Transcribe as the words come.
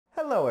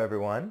Hello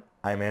everyone,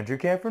 I'm Andrew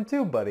Can from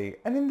TubeBuddy,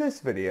 and in this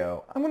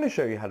video, I'm going to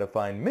show you how to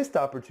find missed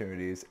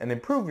opportunities and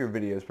improve your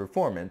video's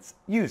performance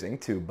using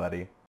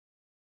TubeBuddy.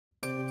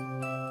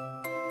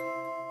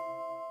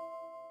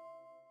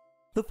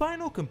 The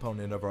final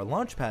component of our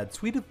Launchpad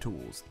suite of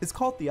tools is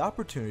called the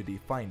Opportunity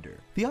Finder.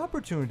 The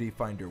Opportunity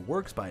Finder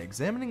works by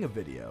examining a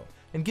video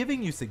and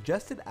giving you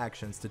suggested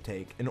actions to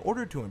take in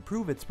order to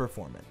improve its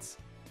performance.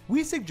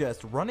 We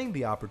suggest running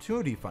the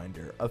Opportunity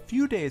Finder a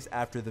few days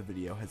after the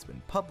video has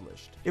been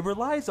published. It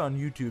relies on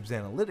YouTube's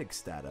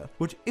analytics data,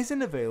 which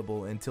isn't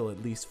available until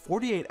at least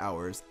 48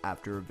 hours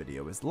after a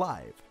video is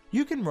live.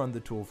 You can run the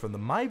tool from the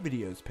My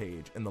Videos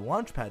page in the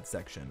Launchpad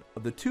section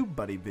of the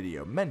TubeBuddy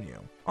video menu.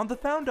 On the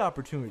Found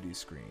Opportunities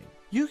screen,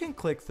 you can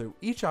click through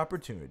each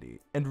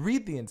opportunity and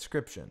read the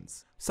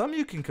inscriptions. Some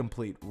you can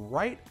complete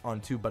right on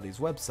TubeBuddy's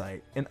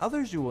website, and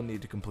others you will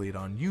need to complete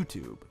on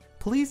YouTube.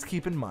 Please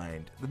keep in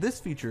mind that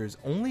this feature is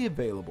only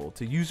available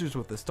to users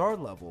with a star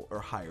level or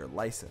higher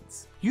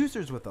license.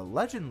 Users with a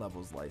legend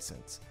levels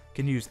license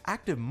can use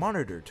Active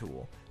Monitor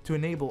tool to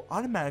enable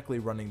automatically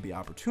running the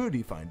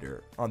Opportunity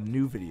Finder on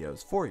new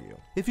videos for you.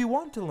 If you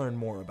want to learn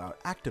more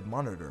about active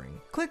monitoring,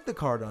 click the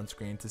card on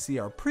screen to see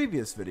our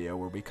previous video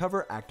where we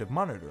cover active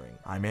monitoring.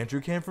 I'm Andrew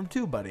Can from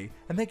TubeBuddy,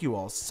 and thank you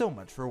all so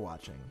much for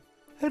watching.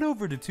 Head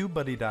over to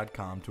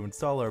TubeBuddy.com to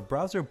install our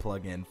browser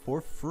plugin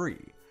for free.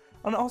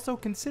 And also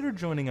consider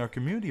joining our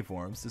community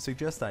forums to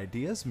suggest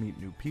ideas, meet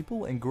new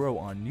people, and grow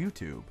on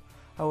YouTube.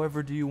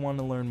 However, do you want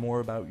to learn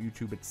more about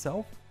YouTube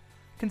itself?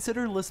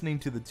 Consider listening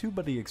to the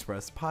TubeBuddy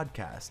Express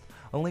podcast.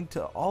 A link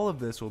to all of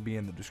this will be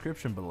in the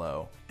description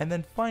below. And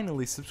then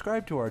finally,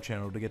 subscribe to our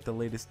channel to get the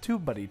latest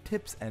TubeBuddy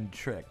tips and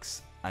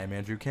tricks. I'm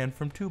Andrew Can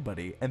from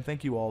TubeBuddy, and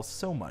thank you all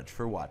so much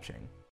for watching.